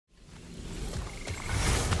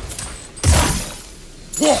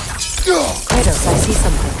Kratos, I see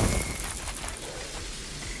something.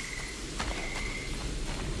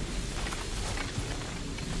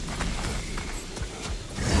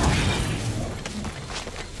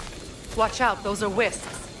 Watch out, those are wisps.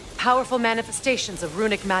 Powerful manifestations of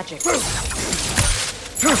runic magic.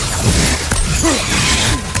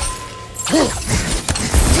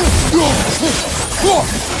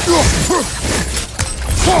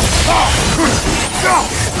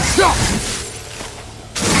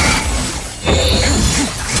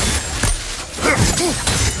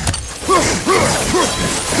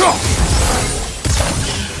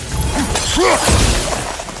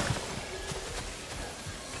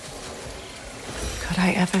 Could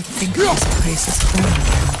I ever think this place is home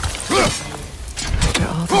again? After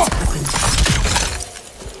all that's happened.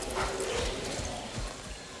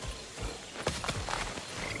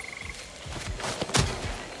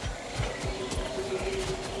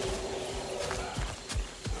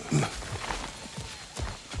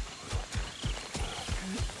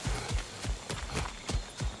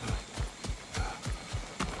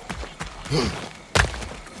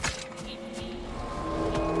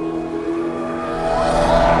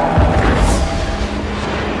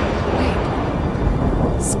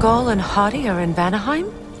 Skull and Hati are in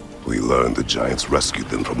Vanaheim? We learned the giants rescued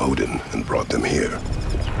them from Odin and brought them here.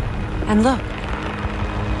 And look.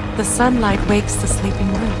 The sunlight wakes the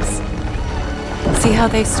sleeping roots. See how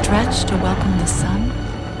they stretch to welcome the sun?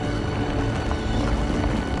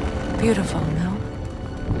 Beautiful, no?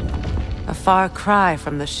 A far cry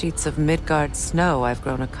from the sheets of Midgard snow I've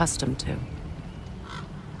grown accustomed to.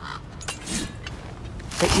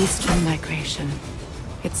 The Eastern migration.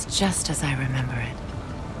 It's just as I remember it.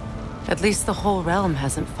 At least the whole realm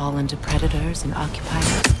hasn't fallen to predators and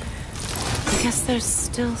occupiers. I guess there's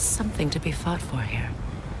still something to be fought for here.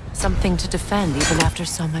 Something to defend even after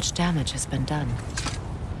so much damage has been done.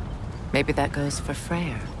 Maybe that goes for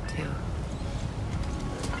Freyr, too.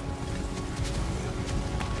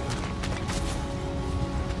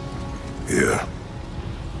 Yeah.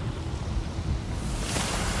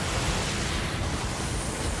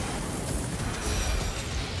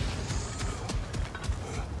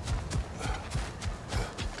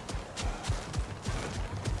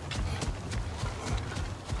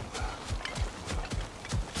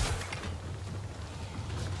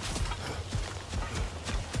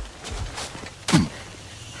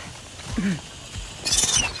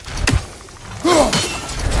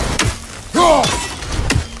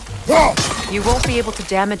 You won't be able to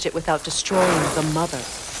damage it without destroying the mother.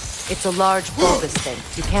 It's a large bulbous thing.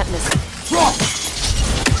 You can't miss it.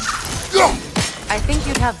 I think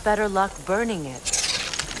you'd have better luck burning it.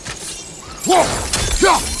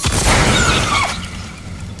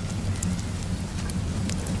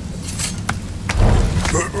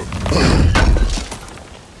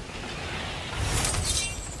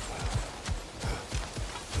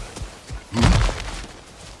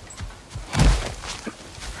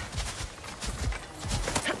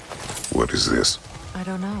 What is this? I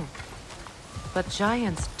don't know. But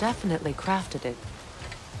giants definitely crafted it.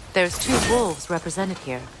 There's 2 wolves represented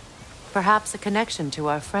here. Perhaps a connection to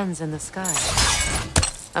our friends in the sky.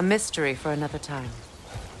 A mystery for another time.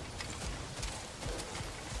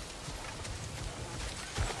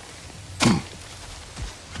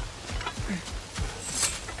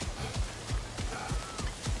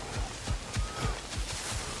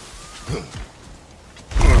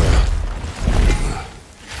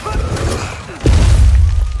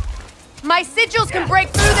 My sigils can break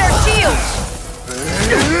through their shields!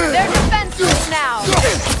 They're defenseless now!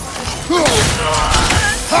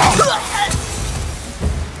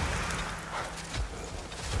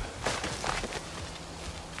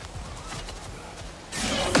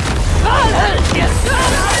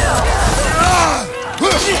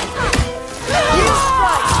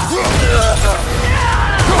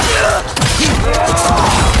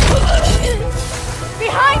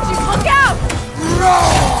 Behind you! Look out!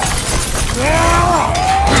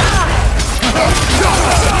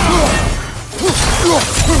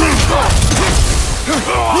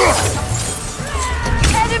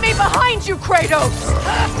 Enemy behind you, Kratos!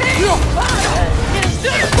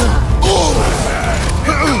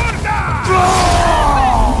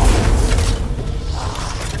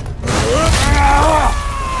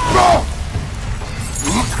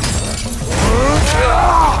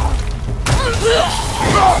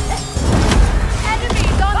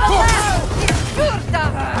 Enemies on the left!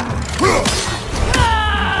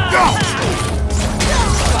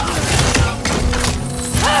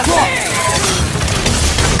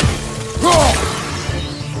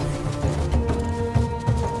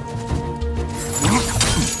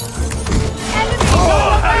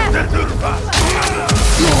 Behind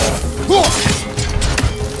you!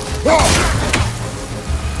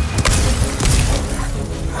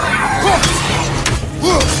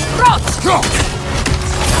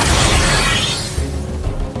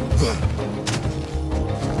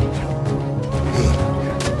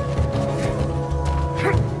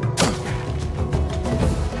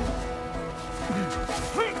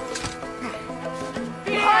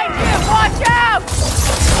 Watch out!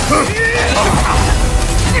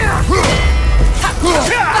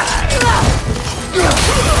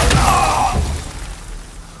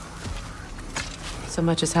 So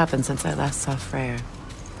much has happened since I last saw Freyr.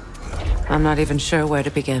 I'm not even sure where to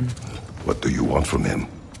begin. What do you want from him?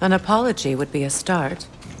 An apology would be a start.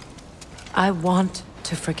 I want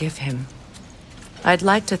to forgive him. I'd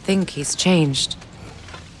like to think he's changed.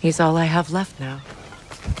 He's all I have left now.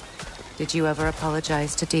 Did you ever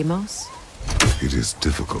apologize to Deimos? It is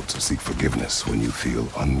difficult to seek forgiveness when you feel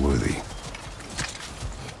unworthy.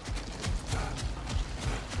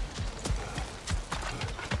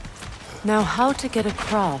 Now, how to get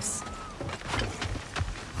across?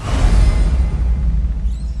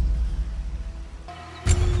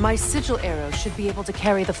 My sigil arrow should be able to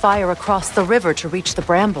carry the fire across the river to reach the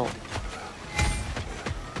bramble.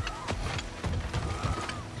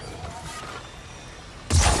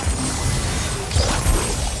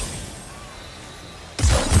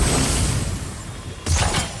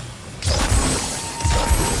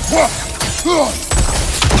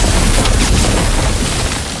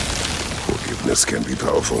 Forgiveness can be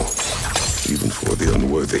powerful, even for the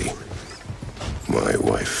unworthy. My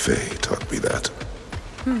wife Faye taught me that.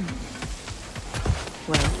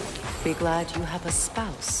 Well, be glad you have a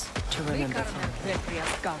spouse to remember from.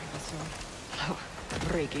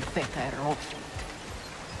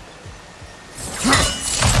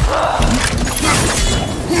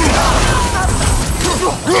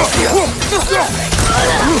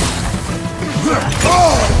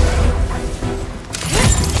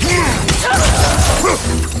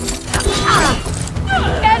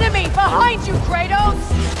 Enemy behind you, Kratos!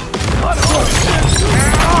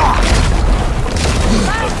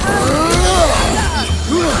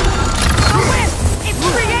 It's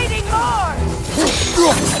creating more!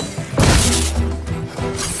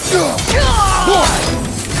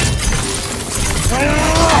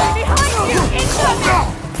 Behind you! Incoming!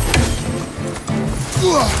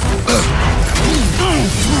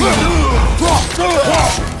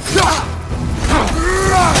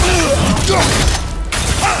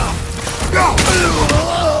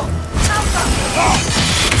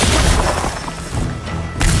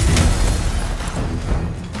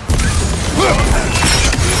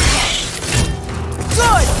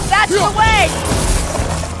 Good! That's the way!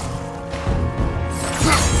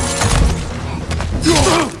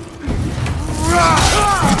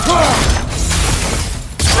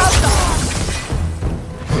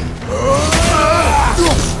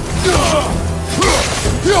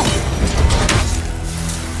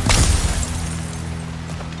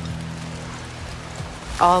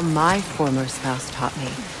 All my former spouse taught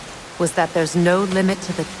me was that there's no limit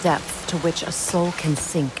to the depth to which a soul can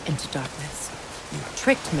sink into darkness.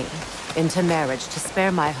 Tricked me into marriage to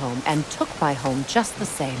spare my home and took my home just the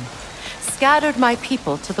same. Scattered my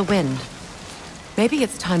people to the wind. Maybe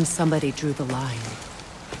it's time somebody drew the line.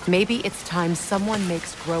 Maybe it's time someone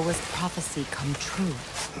makes Groa's prophecy come true.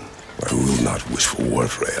 I will not wish for war,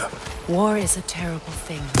 Freya. War is a terrible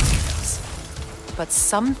thing, Atreus. But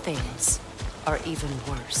some things are even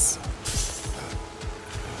worse.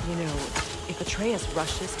 You know, if Atreus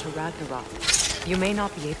rushes to Ragnarok, you may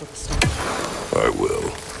not be able to stop him. I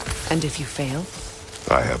will. And if you fail?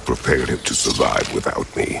 I have prepared him to survive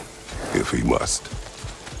without me, if he must.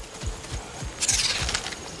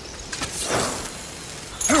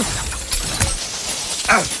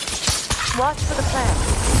 Watch for the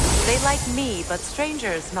plants. They like me, but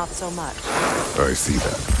strangers not so much. I see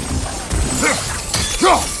that.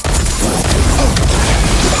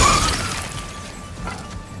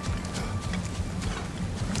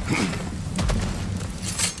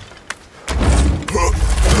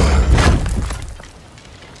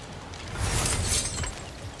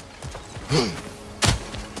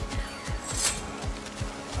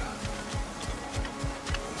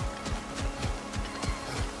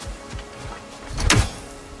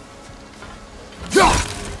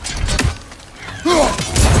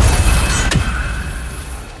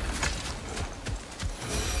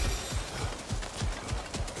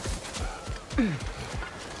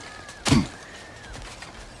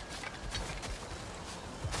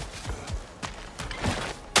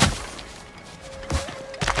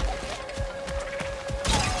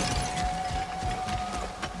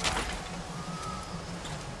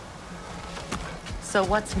 So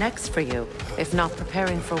what's next for you, if not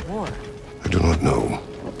preparing for war? I do not know,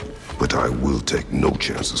 but I will take no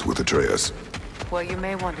chances with Atreus. Well, you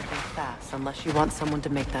may want to think fast, unless you want someone to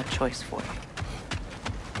make that choice for you.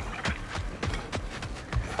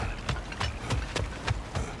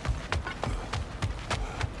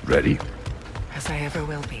 Ready? As I ever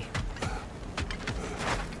will be.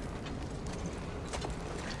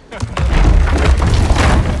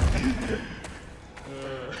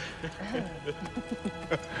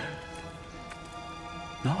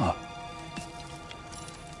 No.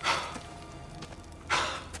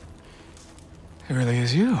 It really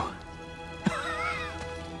is you.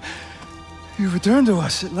 You returned to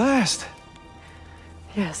us at last.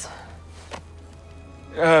 Yes.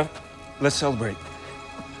 Let's celebrate.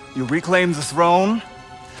 You reclaim the throne.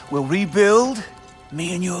 We'll rebuild.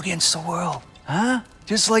 Me and you against the world. Huh?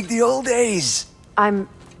 Just like the old days. I'm...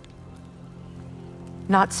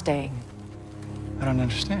 not staying. I don't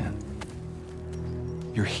understand.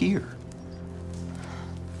 You're here.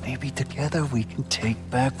 Maybe together we can take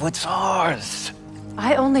back what's ours.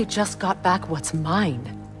 I only just got back what's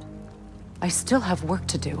mine. I still have work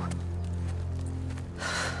to do.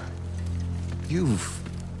 You've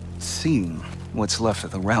seen what's left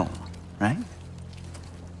of the realm, right?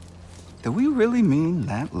 Do we really mean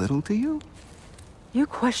that little to you? You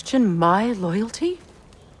question my loyalty?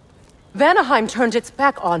 Vanaheim turned its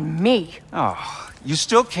back on me. Oh, you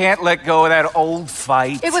still can't let go of that old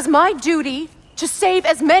fight? It was my duty to save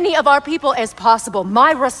as many of our people as possible.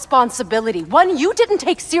 My responsibility. One you didn't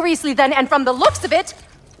take seriously then, and from the looks of it,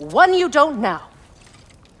 one you don't now.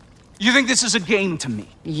 You think this is a game to me?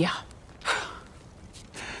 Yeah.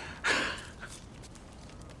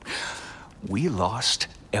 We lost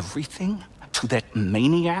everything to that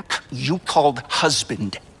maniac you called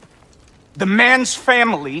husband. The man's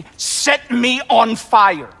family set me on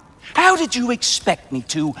fire. How did you expect me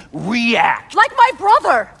to react? Like my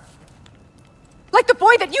brother! Like the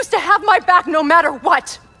boy that used to have my back no matter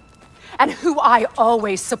what! And who I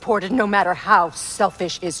always supported no matter how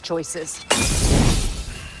selfish his choices.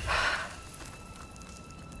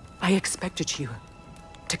 I expected you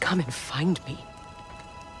to come and find me.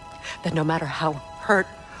 That no matter how hurt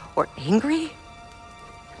or angry,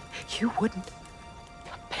 you wouldn't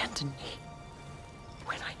abandon me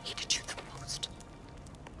when I needed you the most.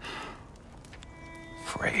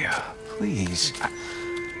 Freya, please.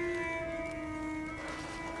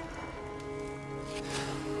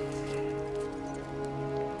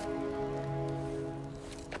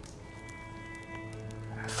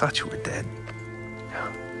 I thought you were dead.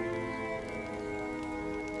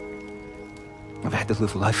 I've had to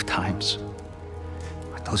live lifetimes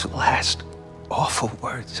with those last awful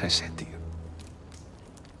words I said to you.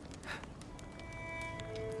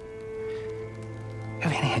 You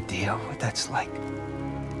have any idea what that's like?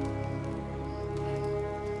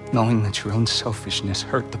 Knowing that your own selfishness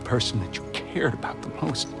hurt the person that you cared about the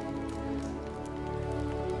most.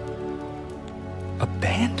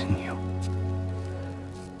 Abandon you.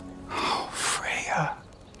 Oh, Freya.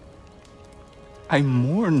 I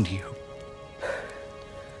mourned you.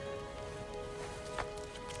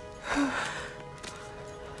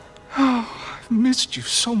 Oh, I've missed you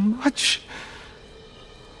so much.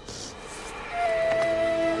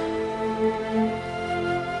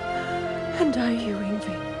 And I you,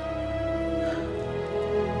 Yngvi.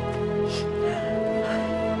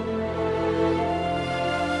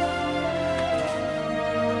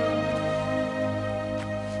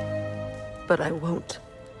 But I won't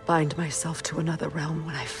bind myself to another realm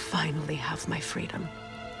when I finally have my freedom.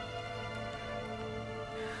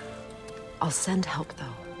 I'll send help,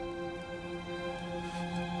 though.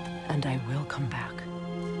 And I will come back.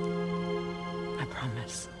 I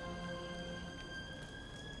promise.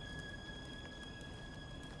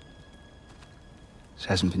 This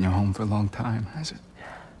hasn't been your home for a long time, has it?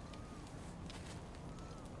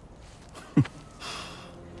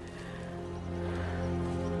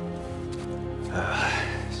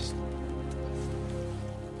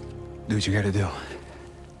 Do what you gotta do.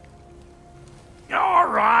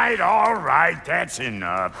 All right, that's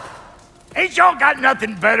enough. Ain't y'all got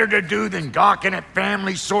nothing better to do than gawking at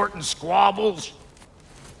family sorting squabbles?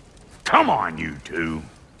 Come on, you two.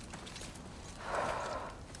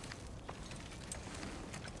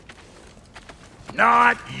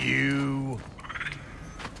 Not you.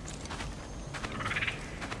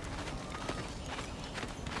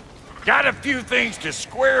 Got a few things to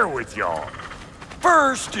square with y'all.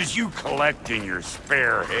 First is you collecting your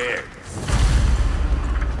spare heads.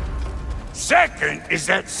 Second is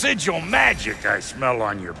that sigil magic I smell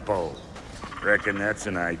on your bow. Reckon that's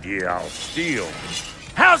an idea I'll steal.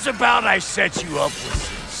 How's about I set you up with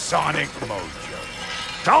some sonic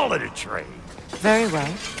mojo? Call it a trade. Very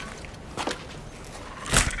well.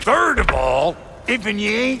 Third of all, if you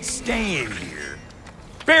ain't staying here,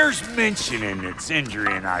 bears mentioning that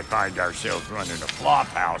Sindri and I find ourselves running a flop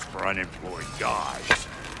house for unemployed guys.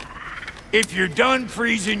 If you're done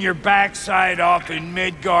freezing your backside off in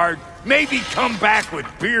Midgard, maybe come back with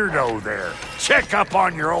Beardo there. Check up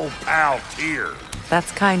on your old pal Tyr.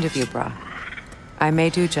 That's kind of you, brah. I may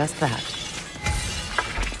do just that.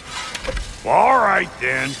 Well, all right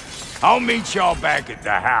then. I'll meet y'all back at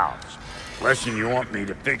the house. Unless you want me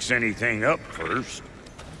to fix anything up first.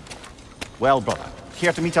 Well, brother,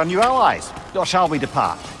 care to meet our new allies? Or shall we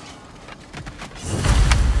depart?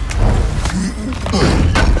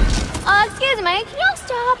 Excuse me, can y'all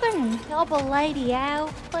stop and help a lady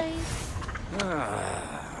out, please?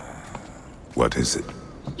 What is it?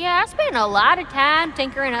 Yeah, I spent a lot of time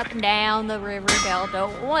tinkering up and down the river delta.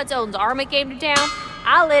 Once Odin's army came to town,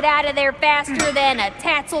 I lit out of there faster than a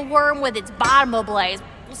tassel worm with its bottom ablaze.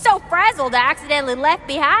 So frazzled, I accidentally left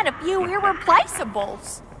behind a few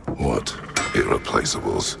irreplaceables. What?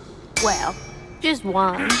 Irreplaceables? Well, just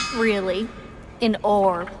one, really. An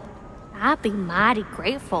orb. I'd be mighty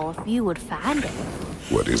grateful if you would find it.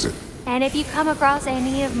 What is it? And if you come across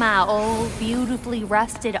any of my old, beautifully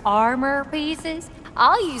rusted armor pieces,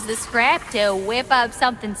 I'll use the scrap to whip up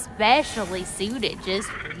something specially suited just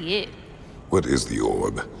for you. What is the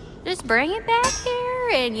orb? Just bring it back here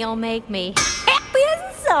and you'll make me happy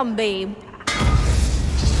as a sunbeam.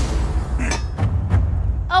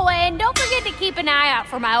 Oh, and don't forget to keep an eye out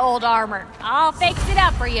for my old armor. I'll fix it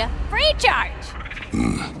up for you, free charge.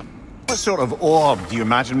 What sort of orb do you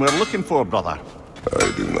imagine we're looking for, brother?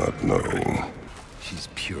 I do not know. She's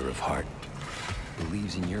pure of heart.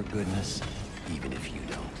 Believes in your goodness, even if you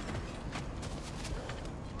don't.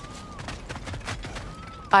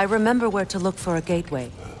 I remember where to look for a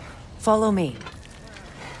gateway. Follow me.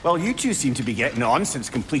 Well, you two seem to be getting on since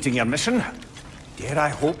completing your mission. Dare I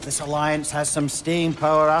hope this alliance has some staying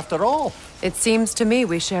power after all? It seems to me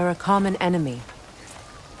we share a common enemy.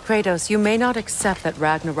 Kratos, you may not accept that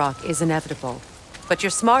Ragnarok is inevitable, but you're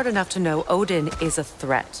smart enough to know Odin is a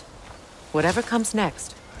threat. Whatever comes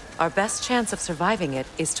next, our best chance of surviving it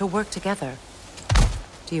is to work together.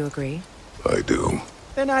 Do you agree? I do.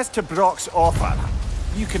 Then as to Brock's offer,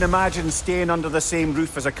 you can imagine staying under the same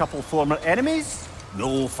roof as a couple former enemies?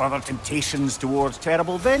 No further temptations towards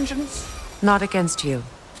terrible vengeance? Not against you.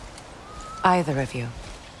 Either of you.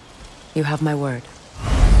 You have my word.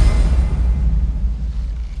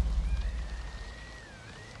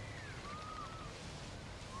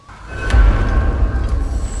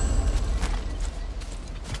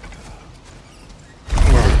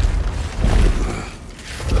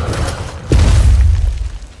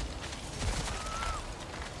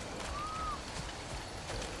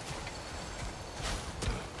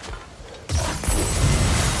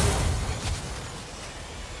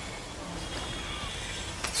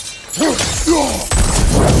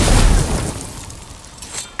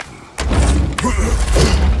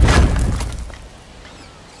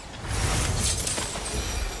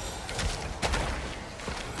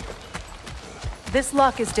 This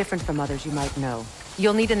lock is different from others you might know.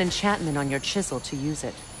 You'll need an enchantment on your chisel to use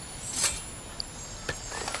it.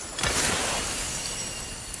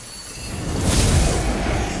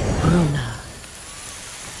 Runa.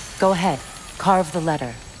 Go ahead. Carve the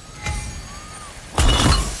letter.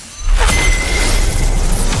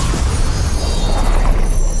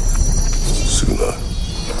 Suna.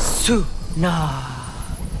 Suna.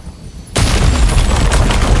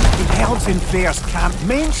 The elves in Fairs can't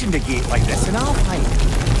mention the gate like this in Alpine.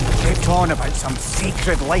 Kept on about some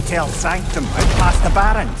sacred light elf sanctum out past the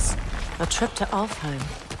Barrens. A trip to Alfheim.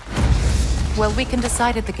 Well, we can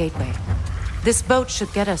decide at the gateway. This boat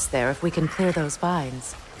should get us there if we can clear those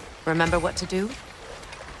vines. Remember what to do?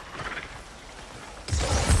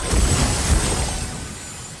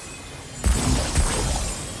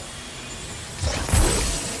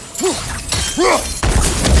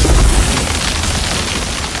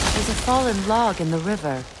 There's a fallen log in the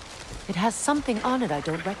river. It has something on it I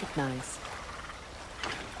don't recognize.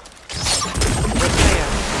 We're clear.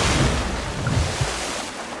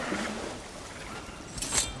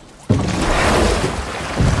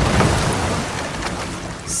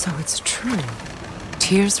 So it's true.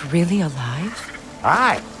 Tyr's really alive?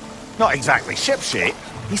 Aye. Not exactly shipshape.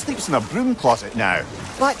 He sleeps in a broom closet now.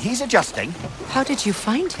 But he's adjusting. How did you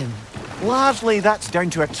find him? Largely that's down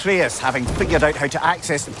to Atreus having figured out how to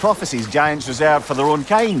access the prophecies giants reserved for their own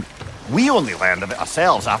kind. We only learned of it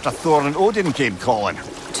ourselves after Thor and Odin came calling.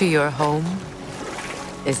 To your home?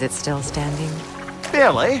 Is it still standing?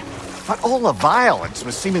 Barely. But all the violence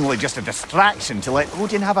was seemingly just a distraction to let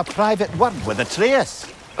Odin have a private word with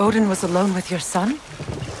Atreus. Odin was alone with your son?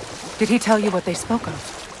 Did he tell you what they spoke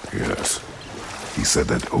of? Yes. He said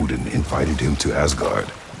that Odin invited him to Asgard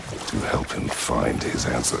to help him find his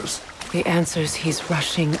answers. The answers he's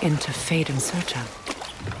rushing into fate in search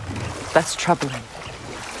of. That's troubling.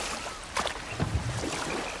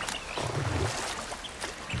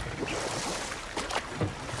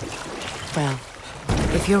 Well,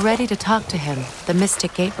 if you're ready to talk to him, the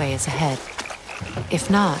Mystic Gateway is ahead. If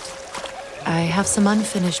not, I have some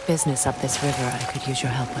unfinished business up this river I could use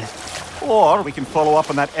your help with. Or we can follow up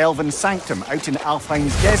on that elven sanctum out in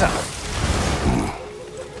Alfheim's desert.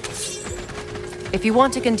 If you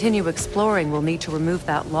want to continue exploring, we'll need to remove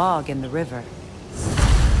that log in the river.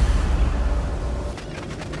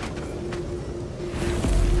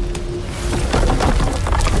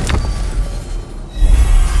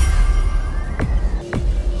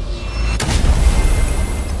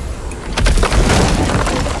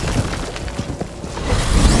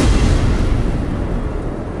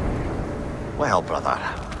 Well, brother,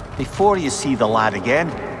 before you see the lad again,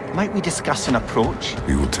 might we discuss an approach?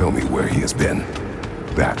 He will tell me where he has been.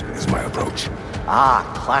 That is my approach. Ah,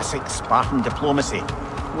 classic Spartan diplomacy.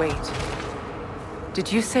 Wait.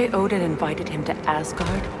 Did you say Odin invited him to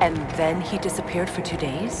Asgard, and then he disappeared for 2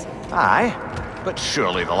 days? Aye, but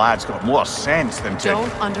surely the lad's got more sense than to...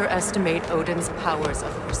 Don't underestimate Odin's powers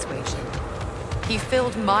of persuasion. He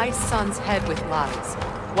filled my son's head with lies.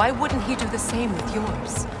 Why wouldn't he do the same with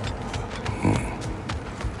yours?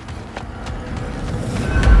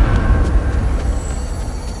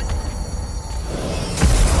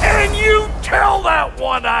 And you tell that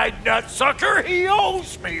one-eyed nutsucker he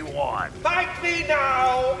owes me one. Thank me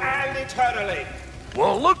now and eternally.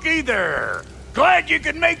 Well, looky there. Glad you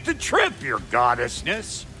could make the trip, your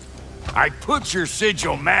goddessness. I put your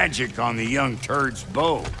sigil magic on the young turd's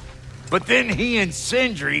bow, but then he and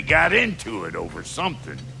Sindri got into it over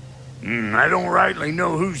something. I don't rightly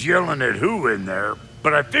know who's yelling at who in there,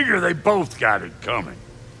 but I figure they both got it coming.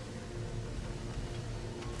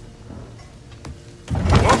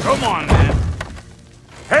 Well, come on, then.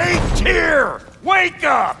 Hey, Tyr! Wake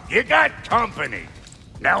up! You got company.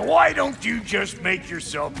 Now, why don't you just make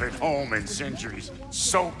yourself at home in Sindri's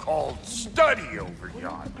so-called study over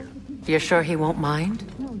yonder? You're sure he won't mind?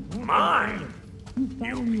 Mine?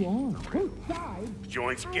 You'll be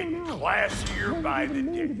joint's getting classier by the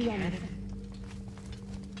day.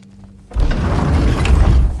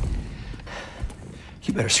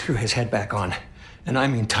 You better screw his head back on. And I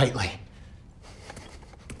mean tightly.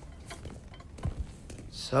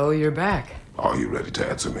 So you're back. Are you ready to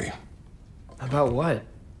answer me? About what?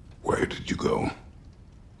 Where did you go?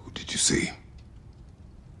 Who did you see?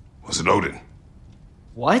 Was it Odin?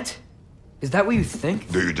 What? Is that what you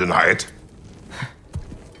think? Do you deny it?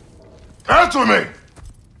 Answer me!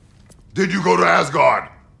 Did you go to Asgard?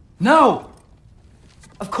 No!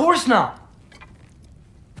 Of course not!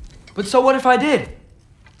 But so what if I did?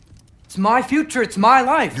 It's my future, it's my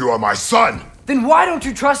life. You are my son! Then why don't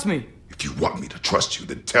you trust me? If you want me to trust you,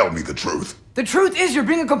 then tell me the truth. The truth is you're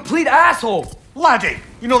being a complete asshole! Laddie,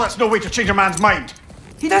 you know that's no way to change a man's mind.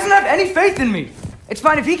 He doesn't have any faith in me. It's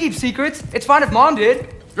fine if he keeps secrets. It's fine if Mom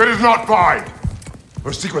did. It is not fine!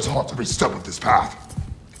 Her secrets haunt every step of this path.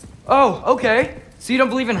 Oh, okay. So you don't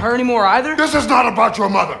believe in her anymore either? This is not about your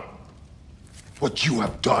mother! What you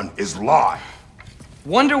have done is lie.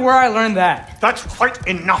 Wonder where I learned that. That's quite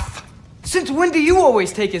enough. Since when do you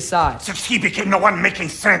always take his side? Since he became the one making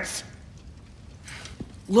sense.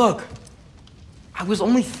 Look, I was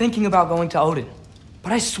only thinking about going to Odin.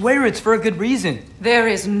 But I swear it's for a good reason. There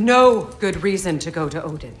is no good reason to go to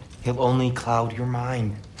Odin. He'll only cloud your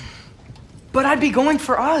mind. But I'd be going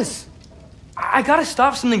for us. I gotta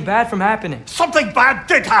stop something bad from happening. Something bad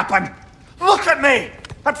did happen. Look at me,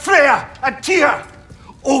 at Freya, at Tyr.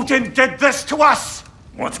 Odin did this to us.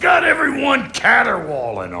 What's got everyone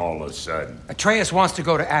caterwauling all of a sudden? Atreus wants to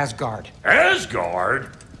go to Asgard. Asgard?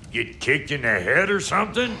 Get kicked in the head or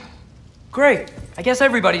something? Great. I guess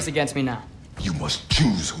everybody's against me now. You must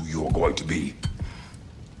choose who you are going to be.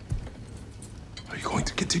 Are you going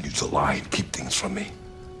to continue to lie and keep things from me?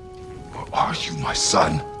 Or are you my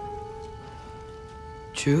son?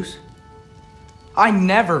 Choose? I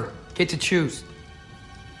never get to choose.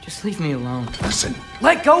 Just leave me alone. Listen.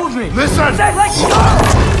 Let go of me! Listen! Say, let go!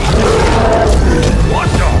 What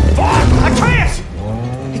the fuck? Atreus!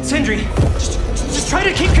 It's Sindri. Just try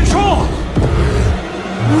to keep control!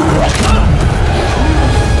 Come on!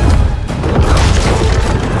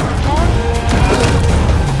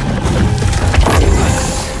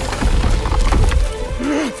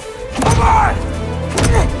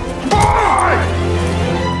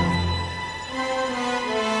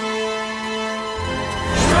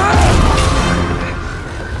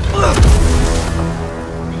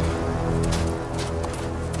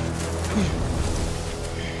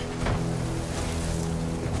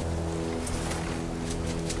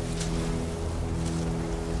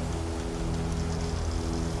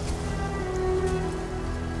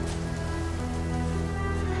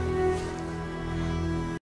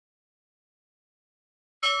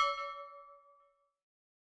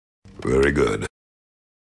 Very good.